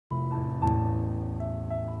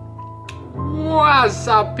What's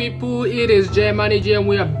up, people? It is J Manager and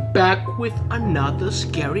we are back with another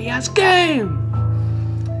scary ass game.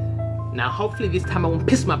 Now hopefully this time I won't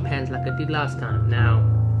piss my pants like I did last time. Now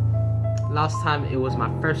last time it was my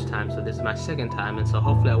first time, so this is my second time, and so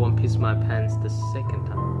hopefully I won't piss my pants the second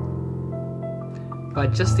time.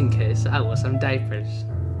 But just in case, I wear some diapers.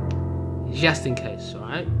 Just in case,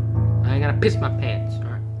 alright? I ain't gonna piss my pants,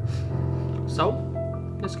 alright? So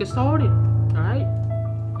let's get started, alright?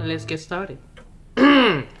 Let's get started.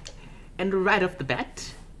 And right off the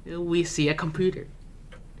bat, we see a computer.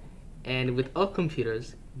 And with all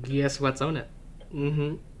computers, guess what's on it?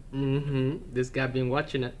 This guy been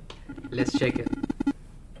watching it. Let's check it.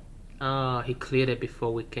 Oh, he cleared it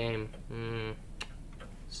before we came.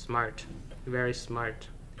 Smart. Very smart.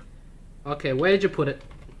 Okay, where did you put it?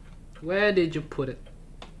 Where did you put it?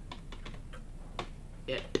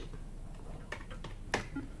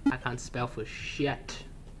 I can't spell for shit.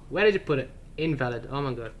 Where did you put it? Invalid. Oh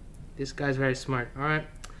my god. This guy's very smart. Alright.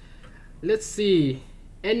 Let's see.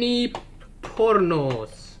 Any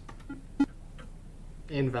pornos?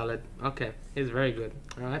 Invalid. Okay. He's very good.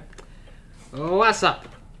 Alright. What's up?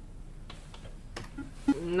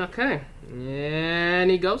 Okay.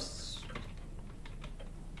 Any ghosts?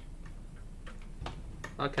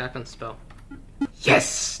 Okay, I can spell.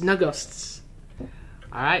 Yes! No ghosts.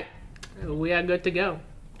 Alright. We are good to go.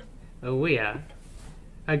 We are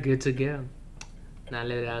good to go. Now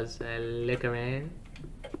let us look around.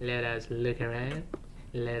 Let us look around.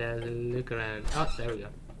 Let us look around. Oh, there we go.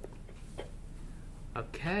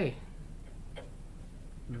 Okay.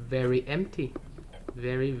 Very empty.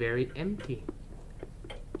 Very, very empty.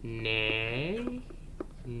 Nay.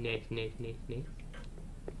 Nay.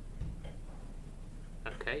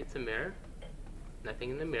 Okay, it's a mirror.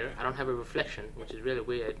 Nothing in the mirror. I don't have a reflection, which is really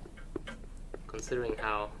weird. Considering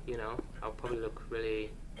how, you know, I'll probably look really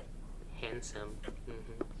handsome.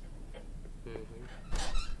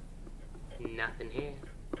 Nothing here.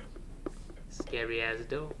 Scary as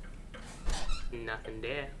door. Nothing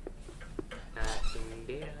there. Nothing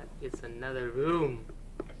there. It's another room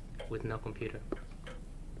with no computer.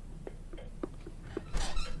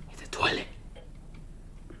 It's a toilet.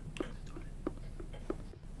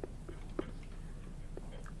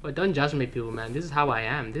 But don't judge me, people, man. This is how I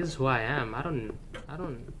am. This is who I am. I don't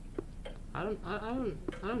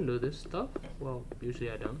do this stuff. Well, usually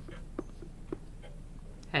I don't.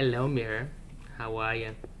 Hello, mirror. How are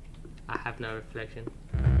you? I have no reflection.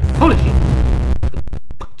 Holy shit! What the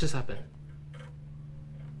fuck just happened?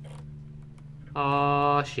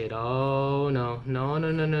 Oh shit! Oh no! No!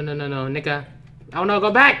 Nigga! Oh no!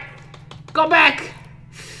 Go back! Go back!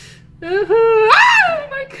 Oh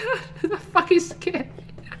my god! The fuck is scared?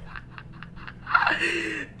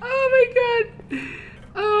 Oh my god!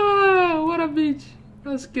 Oh, what a bitch!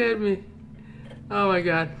 That scared me. Oh my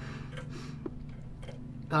god.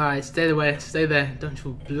 Alright, stay away, stay there. Don't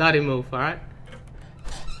you bloody move, alright?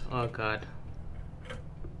 Oh god.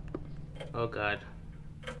 Oh god.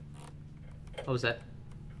 What was that?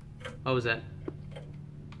 What was that?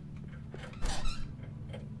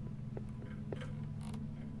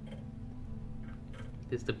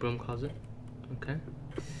 This is the broom closet. Okay.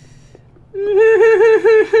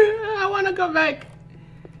 I wanna go back.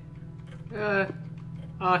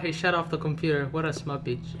 Oh, he shut off the computer. What a smart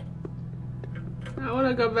bitch. I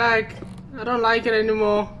wanna go back. I don't like it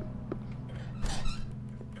anymore.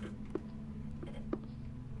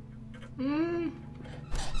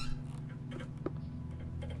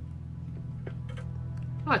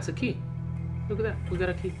 Oh, it's a key. Look at that. We got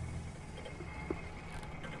a key.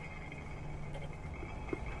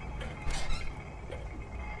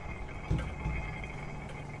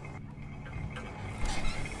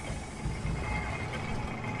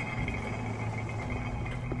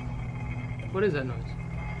 What is that noise?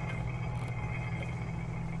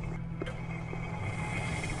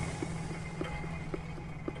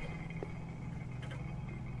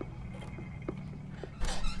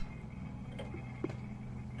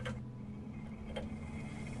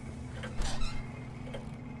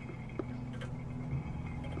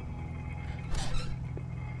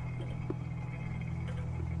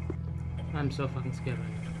 I'm so fucking scared right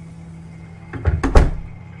now.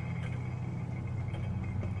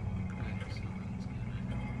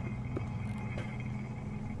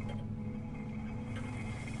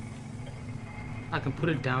 I can put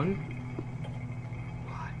it down.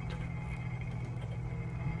 What?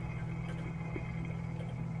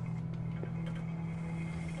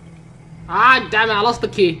 Ah, damn it! I lost the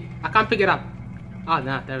key. I can't pick it up. Ah,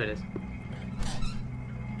 nah, there it is.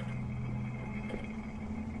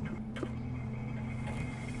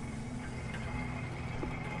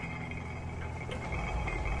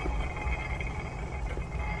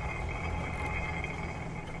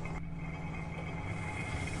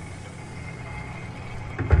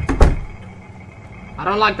 I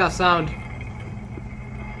don't like that sound.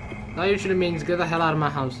 That usually means get the hell out of my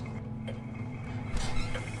house.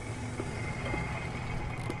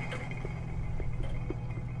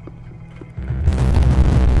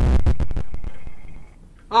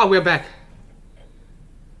 Oh, we're back.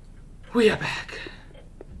 We are back.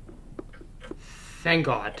 Thank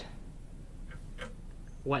God.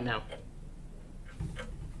 What now?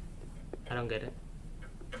 I don't get it.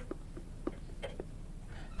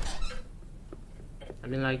 I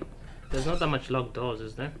mean, like, there's not that much locked doors,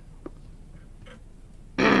 is there?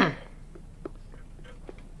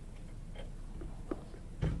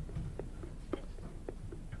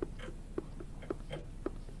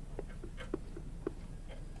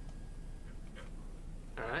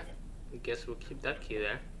 Alright, I guess we'll keep that key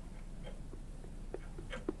there.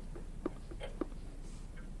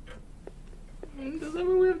 Does that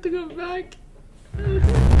mean we have to go back?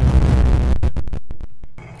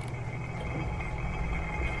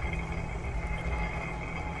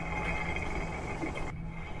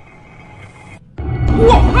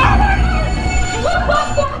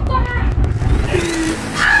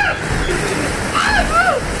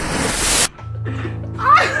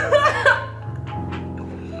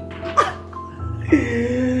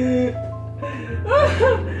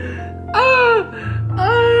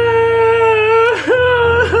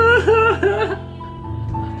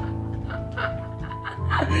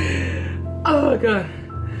 Oh God.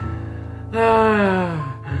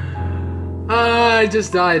 I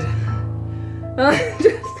just died. I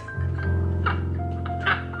just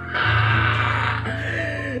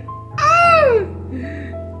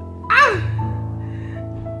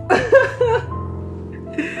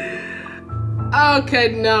Okay,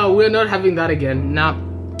 no, we're not having that again. No.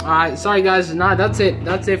 Alright, sorry guys. No, that's it.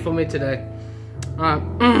 That's it for me today.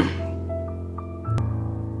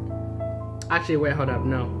 Actually, wait, hold up.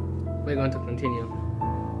 No. We're going to continue.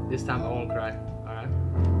 This time I won't cry. Alright.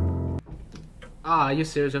 Ah, are you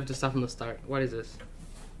serious? We have to start from the start. What is this?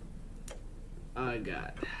 Oh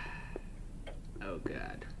God. Oh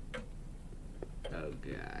God. Oh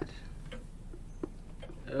God.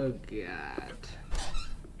 Oh God.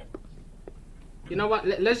 You know what?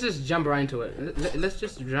 Let's just jump right into it. Let's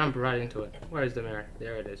just jump right into it. Where is the mirror?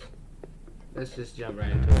 There it is. Let's just jump right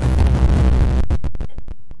into it.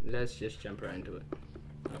 Let's just jump right into it.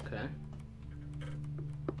 Okay.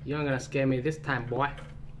 You aren't gonna scare me this time, boy.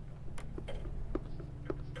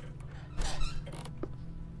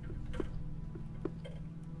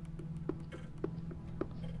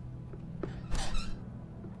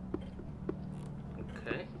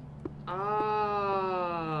 Okay.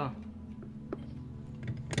 Ah.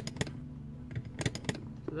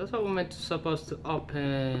 So that's what we're supposed to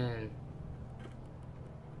open.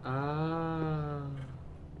 Ah.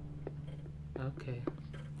 Okay.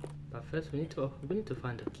 But first we need to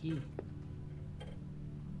find the key.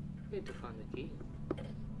 We need to find the key.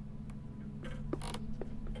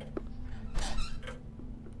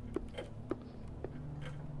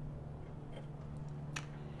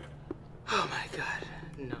 Oh my God,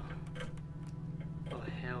 no. Oh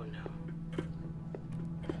hell no.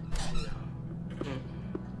 No.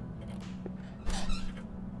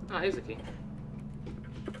 Ah, here's the key.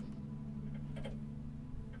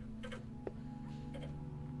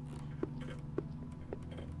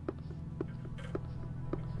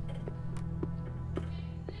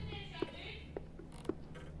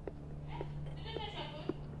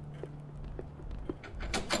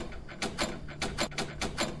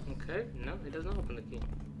 No, it does not open the key.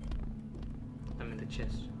 I'm in the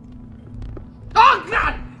chest. Oh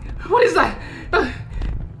God! What is that? Oh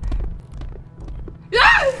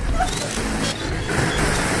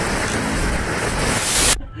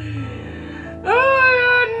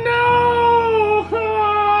no!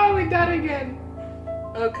 Oh, we died again.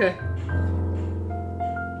 Okay.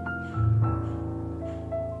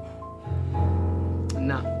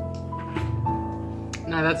 No.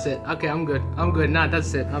 Nah, that's it. Okay, I'm good. I'm good. Nah,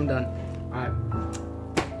 that's it. I'm done. Alright.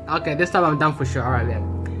 Okay, this time I'm done for sure. Alright then.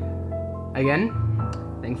 Again,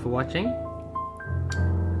 thanks for watching.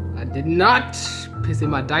 I did not piss in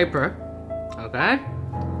my diaper. Okay?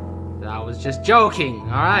 I was just joking.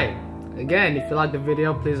 Alright. Again, if you like the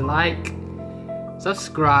video, please like,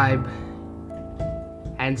 subscribe,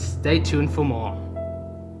 and stay tuned for more.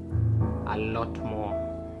 A lot more.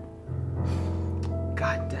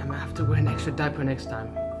 God damn, I have to wear an extra diaper next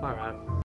time. Alright.